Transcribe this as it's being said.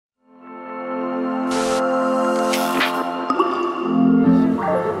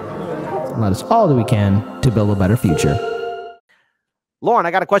and let us all do we can to build a better future. Lauren,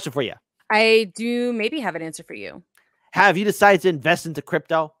 I got a question for you. I do maybe have an answer for you. Have you decided to invest into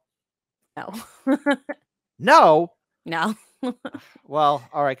crypto? No. No? No. Well,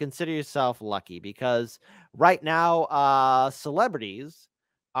 all right. Consider yourself lucky, because right now, celebrities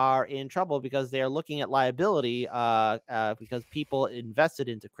are in trouble because they are looking at liability because people invested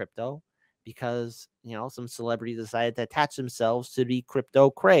into crypto because, you know, some celebrities decided to attach themselves to the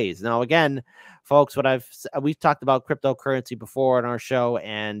crypto craze. Now, again, folks, we've talked about cryptocurrency before on our show,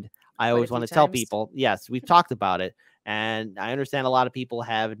 and I always want to tell people, yes, we've talked about it. And I understand a lot of people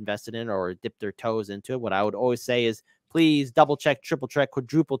have invested in or dipped their toes into it. What I would always say is, please double check, triple check,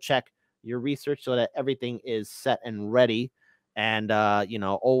 quadruple check your research so that everything is set and ready. And, you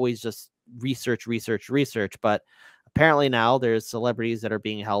know, always just research. But apparently now there's celebrities that are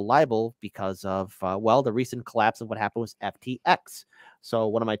being held liable because of, well, the recent collapse of what happened with FTX. So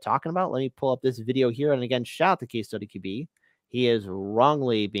what am I talking about? Let me pull up this video here. And again, shout out to Case Study QB. He is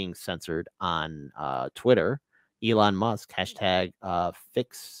wrongly being censored on Twitter. Elon Musk, hashtag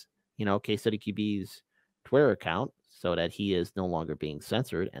fix, you know, Case Study QB's Twitter account so that he is no longer being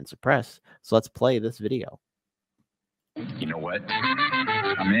censored and suppressed. So let's play this video. You know what?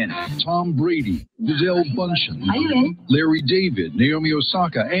 I'm in. Tom Brady, Gisele Bundchen, Larry David, Naomi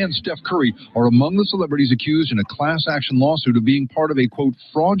Osaka, and Steph Curry are among the celebrities accused in a class action lawsuit of being part of a, quote,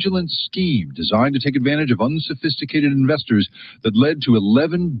 fraudulent scheme designed to take advantage of unsophisticated investors that led to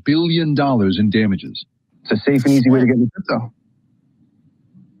 $11 billion in damages. It's a safe and easy way to get into crypto.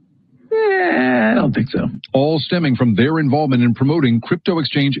 I don't think so. All stemming from their involvement in promoting crypto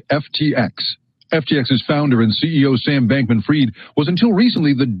exchange FTX. FTX's founder and CEO Sam Bankman-Fried was until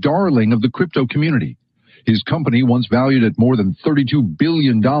recently the darling of the crypto community. His company, once valued at more than $32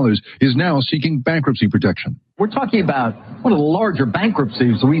 billion, is now seeking bankruptcy protection. We're talking about one of the larger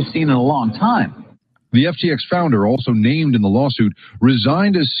bankruptcies we've seen in a long time. The FTX founder, also named in the lawsuit,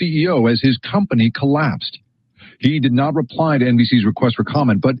 resigned as CEO as his company collapsed. He did not reply to NBC's request for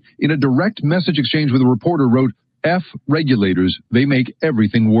comment, but in a direct message exchange with a reporter wrote, "F regulators, they make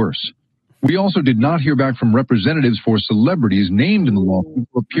everything worse." We also did not hear back from representatives for celebrities named in the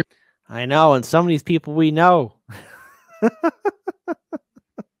lawsuit. I know, and some of these people we know.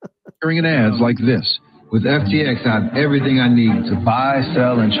 Appearing in ads like this. With FTX, I have everything I need to buy,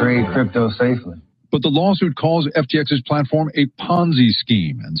 sell, and trade crypto safely. But the lawsuit calls FTX's platform a Ponzi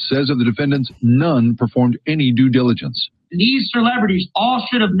scheme and says of the defendants, none performed any due diligence. These celebrities all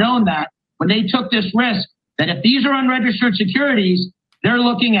should have known that when they took this risk, that if these are unregistered securities, they're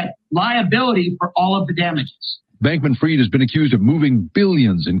looking at liability for all of the damages. Bankman-Fried has been accused of moving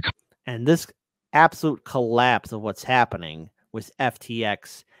billions in... And this absolute collapse of what's happening with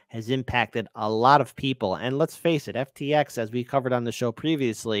FTX has impacted a lot of people. And let's face it, FTX, as we covered on the show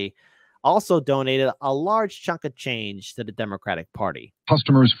previously, also donated a large chunk of change to the Democratic Party.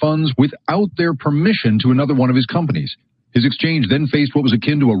 Customers' funds without their permission to another one of his companies. His exchange then faced what was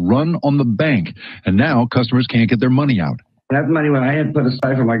akin to a run on the bank, and now customers can't get their money out. That money I had put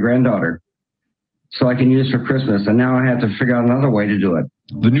aside for my granddaughter so I can use for Christmas, and now I have to figure out another way to do it.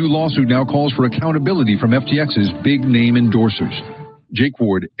 The new lawsuit now calls for accountability from FTX's big-name endorsers. Jake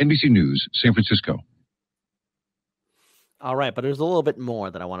Ward, NBC News, San Francisco. All right, but there's a little bit more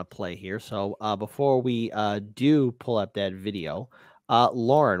that I want to play here. So before we do pull up that video,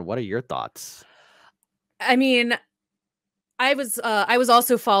 Lauren, what are your thoughts? I mean, I was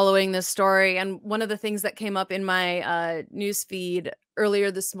also following this story, and one of the things that came up in my news feed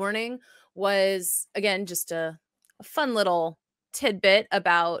earlier this morning was, again, just a fun little tidbit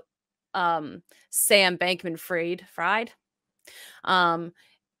about Sam Bankman-Fried.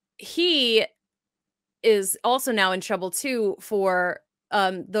 He is also now in trouble too for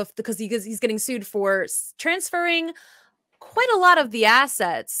because he's getting sued for transferring quite a lot of the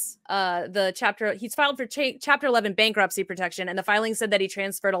assets. He's filed for Chapter 11 bankruptcy protection, and the filing said that he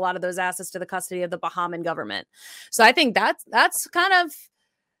transferred a lot of those assets to the custody of the Bahamian government. So I think that's kind of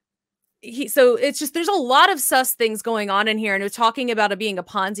so it's just, there's a lot of sus things going on in here, and we're talking about it being a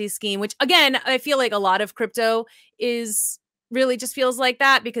Ponzi scheme, which again, I feel like a lot of crypto is really just feels like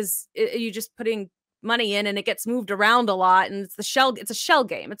that, because you're just putting money in and it gets moved around a lot, and it's a shell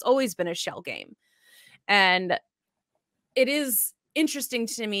game. It's always been a shell game. And it is interesting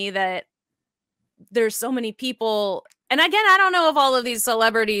to me that there's so many people, and again, I don't know if all of these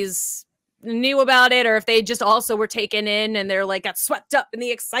celebrities knew about it or if they just also were taken in and they're like got swept up in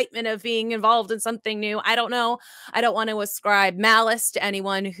the excitement of being involved in something new. I don't know. I don't want to ascribe malice to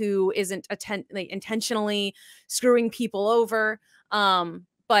anyone who isn't intentionally screwing people over.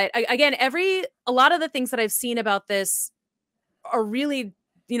 But again, a lot of the things that I've seen about this are really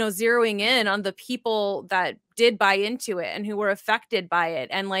zeroing in on the people that did buy into it and who were affected by it.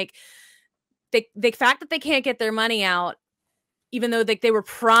 And like the fact that they can't get their money out, even though they were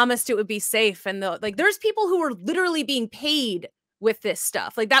promised it would be safe. And there's people who were literally being paid with this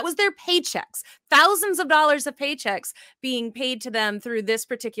stuff. Like that was their paychecks, thousands of dollars of paychecks being paid to them through this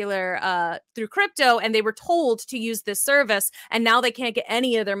particular, through crypto. And they were told to use this service, and now they can't get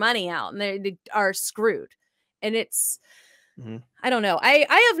any of their money out, and they are screwed. And it's, I don't know.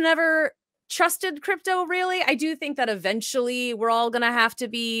 I have never trusted crypto, really. I do think that eventually we're all going to have to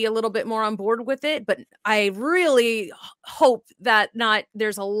be a little bit more on board with it, but I really hope that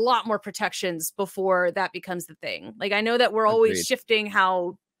there's a lot more protections before that becomes the thing. Like, I know that we're always shifting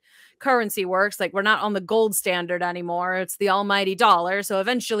how currency works. Like, we're not on the gold standard anymore. It's the almighty dollar. So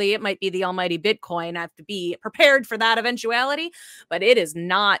eventually it might be the almighty Bitcoin. I have to be prepared for that eventuality, but it is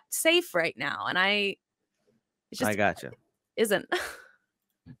not safe right now. And I gotcha. Isn't.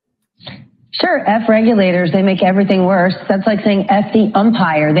 Sure, F regulators, they make everything worse. That's like saying F the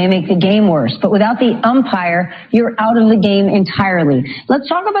umpire, they make the game worse. But without the umpire, you're out of the game entirely. Let's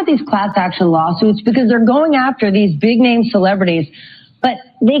talk about these class action lawsuits, because they're going after these big name celebrities, but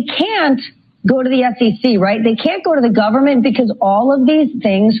they can't go to the SEC, right? They can't go to the government because all of these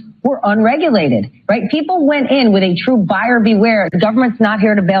things were unregulated, right? People went in with a true buyer beware. The government's not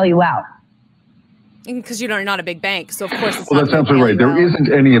here to bail you out. Because you're not a big bank, so of course it's well, that's absolutely right. There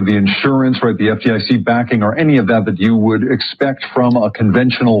isn't any of the insurance, right, the FDIC backing or any of that you would expect from a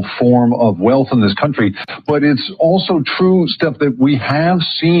conventional form of wealth in this country. But it's also true, Steph, that we have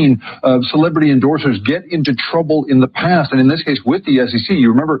seen celebrity endorsers get into trouble in the past, and in this case with the SEC. You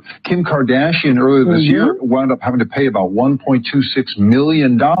remember Kim Kardashian earlier this year wound up having to pay about $1.26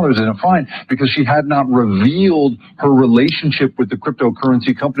 million in a fine because she had not revealed her relationship with the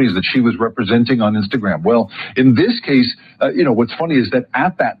cryptocurrency companies that she was representing on Instagram. Well, in this case, what's funny is that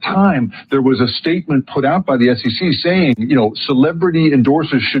at that time, there was a statement put out by the SEC saying, celebrity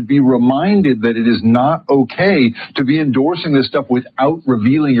endorsers should be reminded that it is not okay to be endorsing this stuff without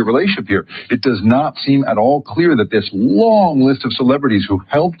revealing your relationship here. It does not seem at all clear that this long list of celebrities who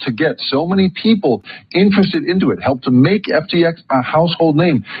helped to get so many people interested into it, helped to make FTX a household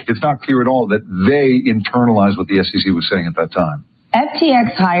name. It's not clear at all that they internalized what the SEC was saying at that time.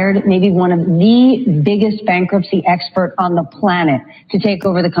 FTX hired maybe one of the biggest bankruptcy expert on the planet to take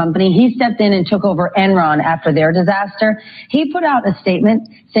over the company. He stepped in and took over Enron after their disaster. He put out a statement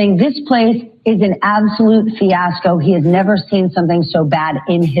saying this place is an absolute fiasco. He has never seen something so bad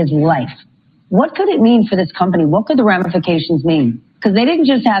in his life. What could it mean for this company? What could the ramifications mean? Because they didn't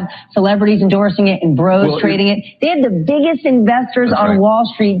just have celebrities endorsing it and bros trading it. They had the biggest investors on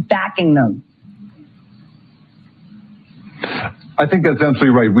Wall Street backing them. I think that's absolutely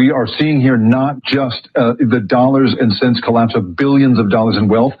right. We are seeing here not just the dollars and cents collapse of billions of dollars in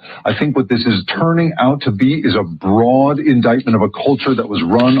wealth. I think what this is turning out to be is a broad indictment of a culture that was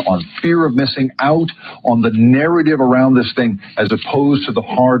run on fear of missing out, on the narrative around this thing, as opposed to the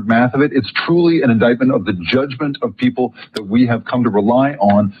hard math of it. It's truly an indictment of the judgment of people that we have come to rely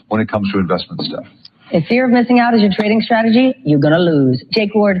on when it comes to investment stuff. If fear of missing out is your trading strategy, you're going to lose.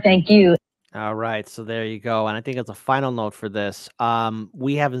 Jake Ward, thank you. All right, so there you go. And I think as a final note for this,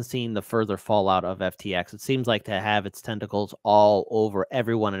 we haven't seen the further fallout of FTX. It seems like to have its tentacles all over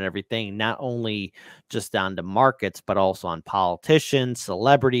everyone and everything, not only just on the markets, but also on politicians,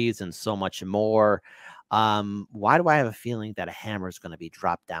 celebrities, and so much more. Why do I have a feeling that a hammer is going to be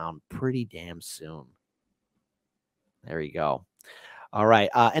dropped down pretty damn soon? There you go. All right.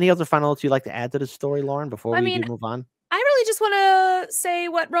 Any other final notes you'd like to add to this story, Lauren, before we do move on? I really just want to say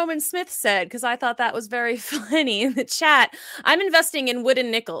what Roman Smith said, because I thought that was very funny in the chat. I'm investing in wooden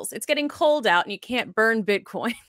nickels. It's getting cold out and you can't burn Bitcoin.